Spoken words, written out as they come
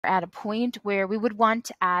at a point where we would want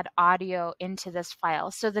to add audio into this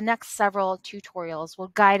file. So the next several tutorials will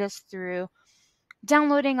guide us through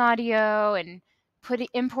downloading audio and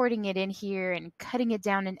importing it in here and cutting it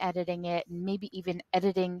down and editing it, and maybe even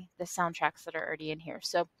editing the soundtracks that are already in here.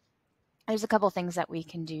 So there's a couple things that we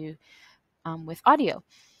can do with audio.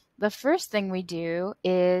 The first thing we do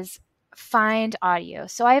is find audio.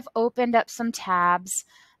 So I've opened up some tabs,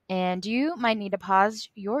 and you might need to pause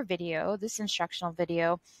your video, this instructional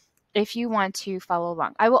video, if you want to follow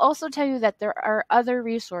along. I will also tell you that there are other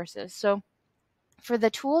resources. So for the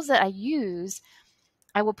tools that I use,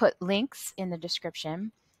 I will put links in the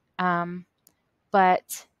description,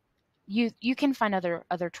 but you can find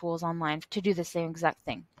other tools online to do the same exact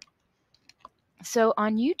thing. So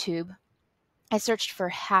on YouTube, I searched for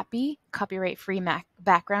happy copyright-free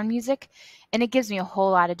background music, and it gives me a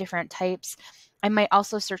whole lot of different types. I might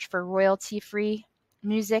also search for royalty-free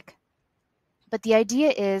music, but the idea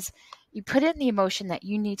is you put in the emotion that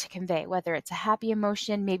you need to convey, whether it's a happy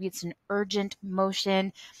emotion, maybe it's an urgent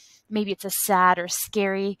emotion, maybe it's a sad or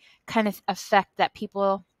scary kind of effect that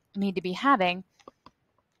people need to be having.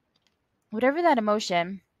 Whatever that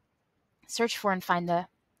emotion, search for and find the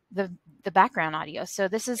background audio. So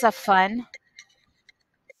this is a fun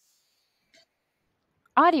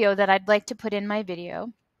audio that I'd like to put in my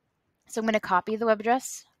video. So I'm going to copy the web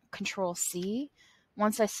address, Control C.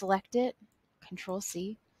 Once I select it, Control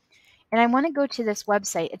C. And I want to go to this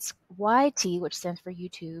website. It's YT, which stands for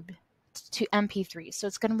YouTube, to MP3. So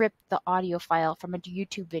it's going to rip the audio file from a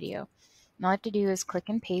YouTube video. And all I have to do is click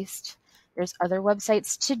and paste. There's other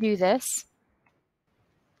websites to do this.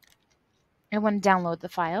 I want to download the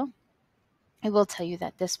file. I will tell you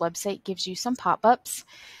that this website gives you some pop-ups.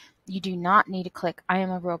 You do not need to click I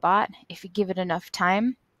am a robot. If you give it enough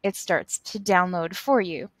time, it starts to download for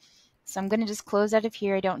you. So I'm going to just close out of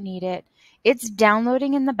here. I don't need it. It's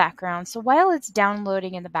downloading in the background. So while it's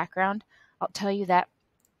downloading in the background, I'll tell you that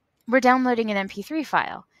we're downloading an MP3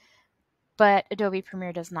 file. But Adobe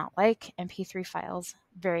Premiere does not like MP3 files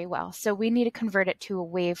very well. So we need to convert it to a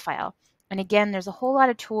WAV file. And again, there's a whole lot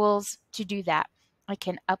of tools to do that. I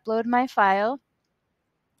can upload my file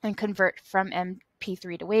and convert from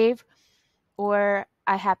MP3 to WAV, or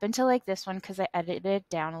I happen to like this one because I edited it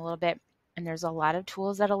down a little bit, and there's a lot of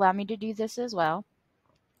tools that allow me to do this as well.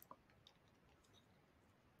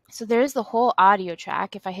 So there's the whole audio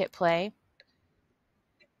track if I hit play.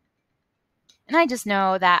 And I just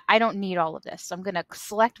know that I don't need all of this. So I'm going to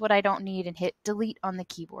select what I don't need and hit delete on the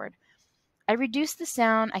keyboard. I reduced the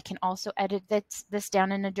sound. I can also edit this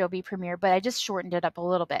down in Adobe Premiere, but I just shortened it up a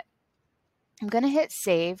little bit. I'm going to hit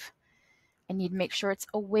save. I need to make sure it's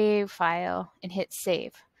a WAV file and hit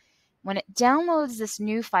save. When it downloads this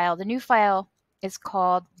new file, the new file is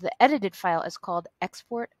called, the edited file is called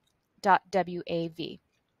export.wav.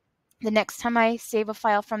 The next time I save a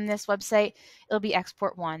file from this website, it'll be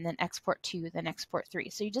export 1, then export 2, then export 3.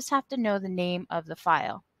 So you just have to know the name of the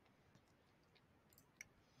file.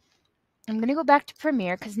 I'm going to go back to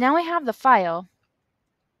Premiere because now I have the file.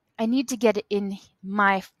 I need to get it in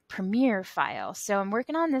my Premiere file. So I'm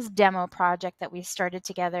working on this demo project that we started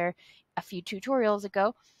together a few tutorials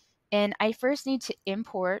ago. And I first need to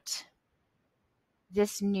import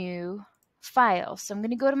this new file. So I'm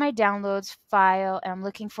going to go to my downloads file, and I'm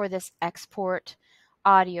looking for this export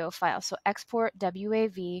audio file. So export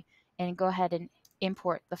WAV, and go ahead and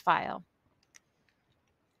import the file.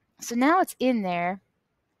 So now it's in there.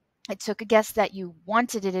 It took a guess that you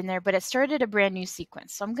wanted it in there, but it started a brand new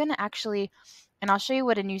sequence. So I'm going to actually, and I'll show you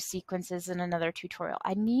what a new sequence is in another tutorial.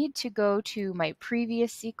 I need to go to my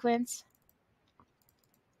previous sequence.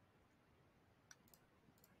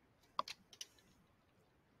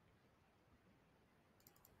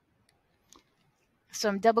 So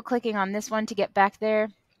I'm double clicking on this one to get back there.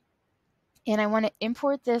 And I want to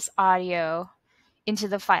import this audio into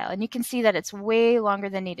the file. And you can see that it's way longer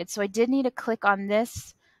than needed. So I did need to click on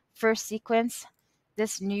this first sequence.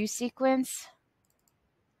 This new sequence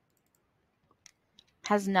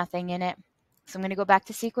has nothing in it. So I'm going to go back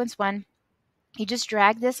to sequence 1. You just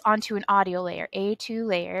drag this onto an audio layer, A2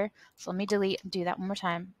 layer. So let me delete and do that one more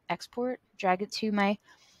time. Export, drag it to my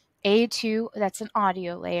A2, that's an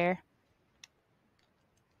audio layer.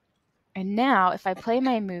 And now if I play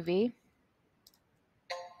my movie,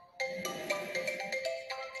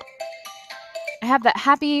 I have that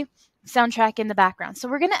happy soundtrack in the background. So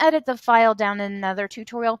we're going to edit the file down in another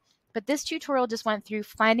tutorial, but this tutorial just went through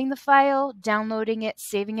finding the file, downloading it,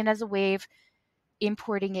 saving it as a WAV,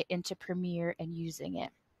 importing it into Premiere, and using it.